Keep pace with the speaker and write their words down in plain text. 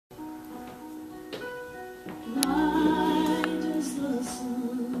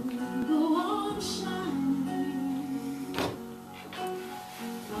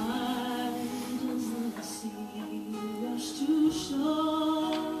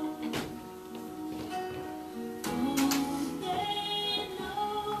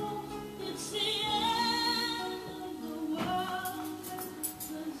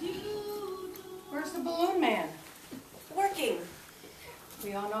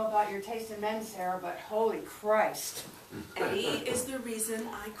know about your taste in men, Sarah, but holy Christ. Eddie is the reason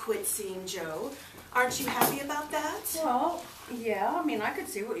I quit seeing Joe. Aren't you happy about that? Well, yeah, I mean, I could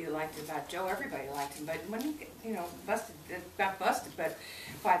see what you liked about Joe. Everybody liked him, but when he, got busted, but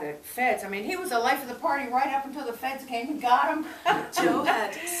by the feds, I mean, he was the life of the party right up until the feds came and got him. Joe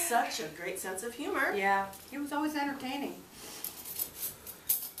had such a great sense of humor. Yeah, he was always entertaining.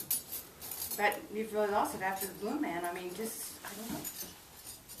 But you've really lost it after the Blue Man. I mean, just, I don't know.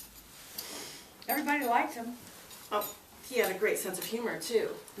 Everybody liked him. Oh, he had a great sense of humor, too.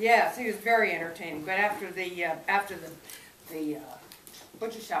 Yes, he was very entertaining. But after the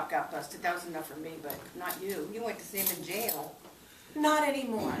butcher shop got busted, that was enough for me, but not you. You went to see him in jail. Not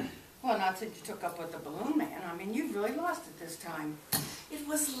anymore. Well, not since you took up with the Balloon Man. I mean, you've really lost it this time. It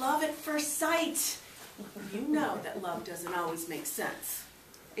was love at first sight. You know that love doesn't always make sense.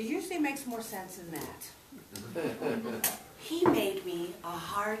 It usually makes more sense than that. He made me a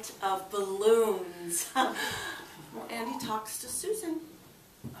heart of balloons. Well, Andy talks to Susan.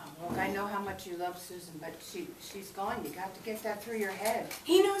 Oh, look, I know how much you love Susan, but she's gone. You got to get that through your head.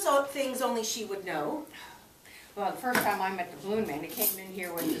 He knows things only she would know. Well, the first time I met the Balloon Man, he came in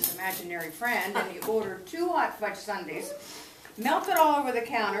here with his imaginary friend, and he ordered 2 hot fudge sundaes, melted all over the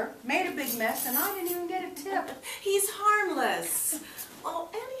counter, made a big mess, and I didn't even get a tip. He's harmless.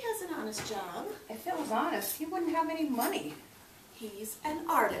 Well, Andy has an honest job. If it was honest, he wouldn't have any money. He's an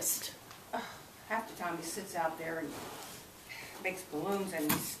artist. Half the time he sits out there and makes balloons and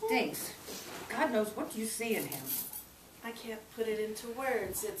he stinks. God knows what you see in him. I can't put it into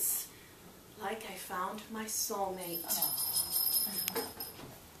words. It's like I found my soulmate.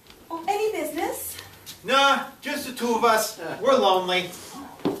 Oh, any business? Nah, just the 2 of us. We're lonely.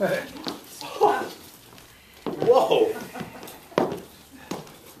 Whoa.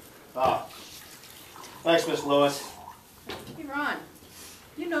 Oh. Thanks, Miss Lois. Hey, Ron.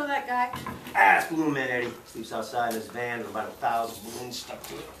 You know that guy? It's Blue Man Eddie. Sleeps outside in his van with about 1,000 balloons stuck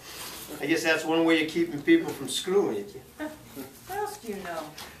to it. I guess that's one way of keeping people from screwing at you. What else do you know?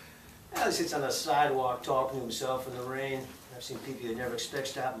 Well, he sits on the sidewalk talking to himself in the rain. I've seen people you'd never expect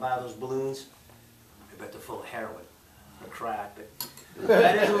stop and buy those balloons. I bet they're full of heroin or crack, but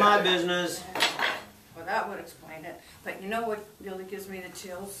that isn't my business. Well, that would explain it. But you know what really gives me the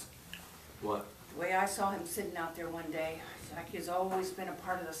chills? What? The way I saw him sitting out there one day. It's like he's always been a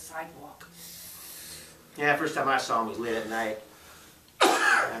part of the sidewalk. Yeah, first time I saw him was late at night.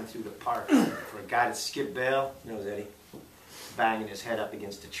 Ran through the park for a guy to skip bail. You know, Eddie, banging his head up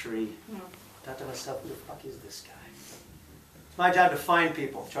against a tree. Thought to myself, who the fuck is this guy? It's my job to find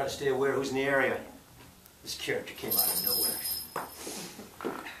people, try to stay aware who's in the area. This character came out of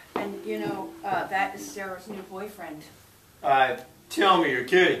nowhere. And you know, that is Sarah's new boyfriend. Tell me you're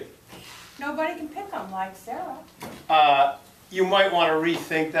kidding. Nobody can pick him like Sarah. You might want to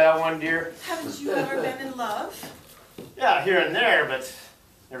rethink that one, dear. Haven't you ever been in love? Yeah, here and there, but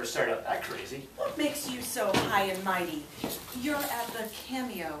never started out that crazy. What makes you so high and mighty? You're at the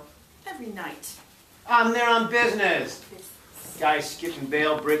Cameo every night. I'm there on business. Guys skipping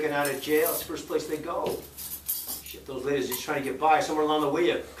bail, breaking out of jail. It's the first place they go. Shit, those ladies just trying to get by. Somewhere along the way,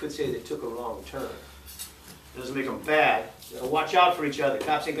 you could say they took a wrong turn. Doesn't make them bad. You know, watch out for each other.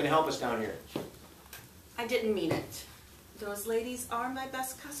 Cops ain't gonna help us down here. I didn't mean it. Those ladies are my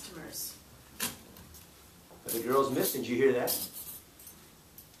best customers. But the girls missed. Did you hear that?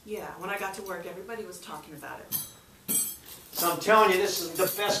 Yeah, when I got to work, everybody was talking about it. So I'm telling you, this is the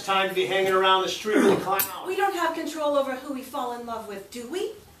best time to be hanging around the street with a clown. We don't have control over who we fall in love with, do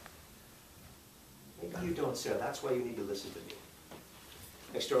we? Maybe you don't, Sarah. That's why you need to listen to me.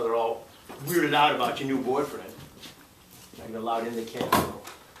 Next door, they're all weirded out about your new boyfriend. Not even allowed in the camp.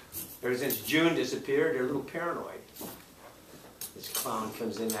 Ever since June disappeared, they're a little paranoid. This clown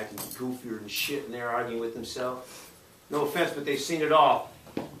comes in acting goofier and shit, and they're arguing with himself. No offense, but they've seen it all.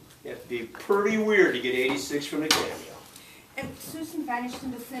 You have to be pretty weird to get 86 from the Cameo. And Susan vanished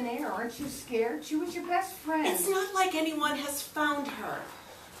into thin air. Aren't you scared? She was your best friend. It's not like anyone has found her.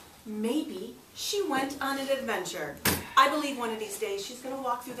 Maybe she went on an adventure. I believe one of these days she's going to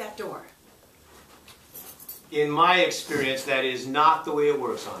walk through that door. In my experience, that is not the way it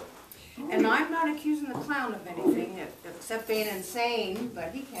works, hon. And I'm not accusing the clown of anything, except being insane,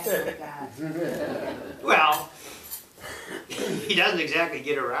 but he can't do that. Well, he doesn't exactly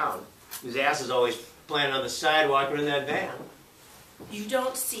get around. His ass is always playing on the sidewalk or in that van. You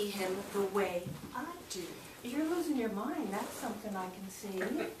don't see him the way I do. You're losing your mind. That's something I can see.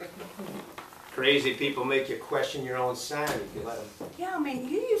 Crazy people make you question your own sanity if you let them. Yeah, I mean,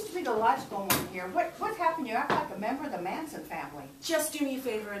 you used to be the logical one here. What happened? You act like a member of the Manson family. Just do me a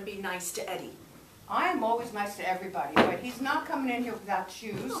favor and be nice to Eddie. I am always nice to everybody, but he's not coming in here without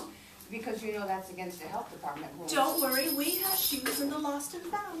shoes, because you know that's against the health department rules. Don't worry, we have shoes in the lost and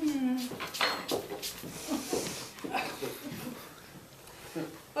found.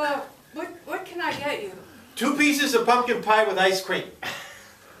 What can I get you? 2 pieces of pumpkin pie with ice cream.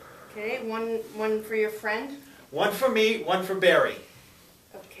 Okay, one for your friend. 1 for me, 1 for Barry.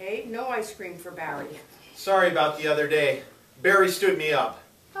 Okay, no ice cream for Barry. Sorry about the other day. Barry stood me up.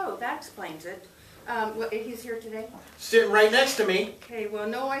 Oh, that explains it. He's here today? Sitting right next to me. Okay, well,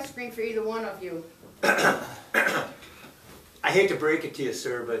 no ice cream for either one of you. I hate to break it to you,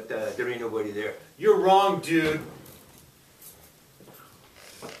 sir, but there ain't nobody there. You're wrong, dude.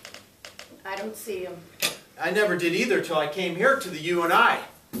 I don't see him. I never did either till I came here to the U&I.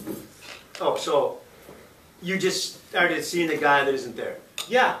 Oh, so you just started seeing the guy that isn't there?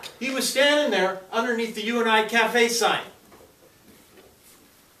 Yeah, he was standing there underneath the U&I cafe sign.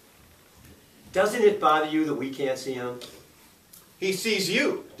 Doesn't it bother you that we can't see him? He sees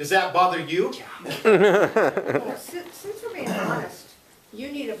you. Does that bother you? Well, since we're being honest, you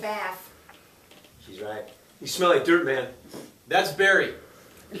need a bath. She's right. You smell like dirt, man. That's Barry.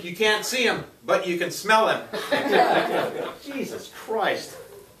 You can't see him, but you can smell him. Jesus Christ.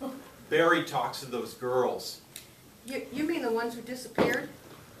 Barry talks to those girls. You mean the ones who disappeared?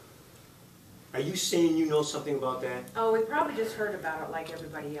 Are you saying you know something about that? Oh, we probably just heard about it like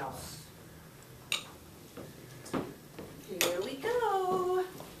everybody else. Here we go.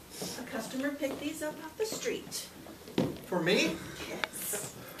 A customer picked these up off the street. For me?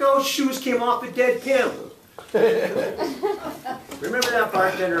 Yes. Those shoes came off the dead pimp. Remember that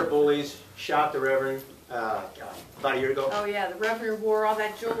bartender at Bully's shot the Reverend about a year ago? Oh yeah, the Reverend wore all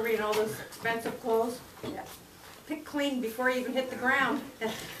that jewelry and all those expensive clothes. Yeah. Picked clean before he even hit the ground.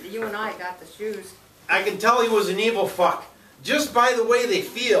 You and I got the shoes. I can tell he was an evil fuck, just by the way they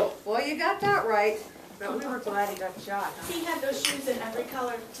feel. Well, you got that right. But we were glad he got shot. Huh? He had those shoes in every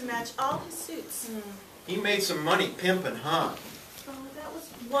color to match all his suits. He made some money pimping, huh? Oh, that was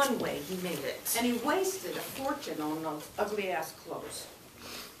one way he made it. And he wasted a fortune on those ugly-ass clothes.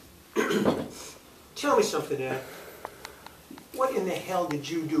 Tell me something, Ed. What in the hell did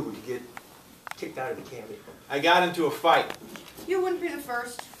you do to get kicked out of the camping? I got into a fight. You wouldn't be the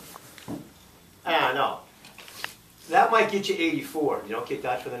first. No. That might get you 84. You know, kicked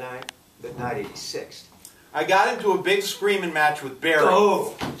out for the night, but not 86. I got into a big screaming match with Barry.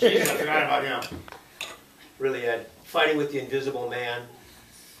 Oh, jeez, I forgot about him. Really, Ed, fighting with the invisible man,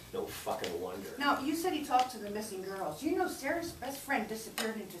 no fucking wonder. Now, you said he talked to the missing girls. You know Sarah's best friend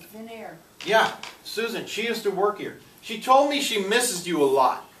disappeared into thin air. Yeah, Susan, she used to work here. She told me she misses you a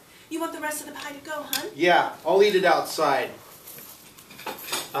lot. You want the rest of the pie to go, hun? Yeah, I'll eat it outside.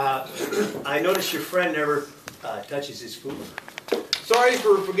 I noticed your friend never touches his food. Sorry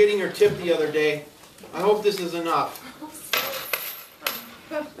for forgetting your tip the other day. I hope this is enough.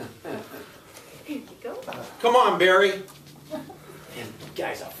 Here you go. Come on, Barry. Damn,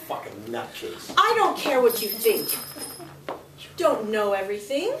 guy's a fucking nutcase. I don't care what you think. You don't know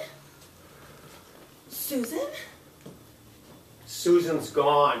everything. Susan? Susan's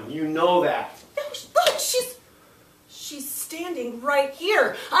gone. You know that. No, look, she's standing right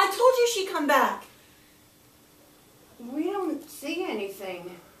here. I told you she'd come back. We don't see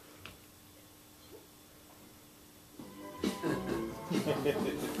anything.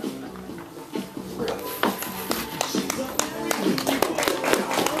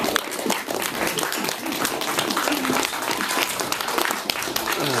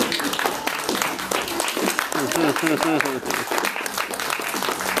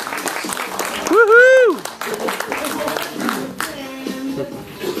 Woohoo!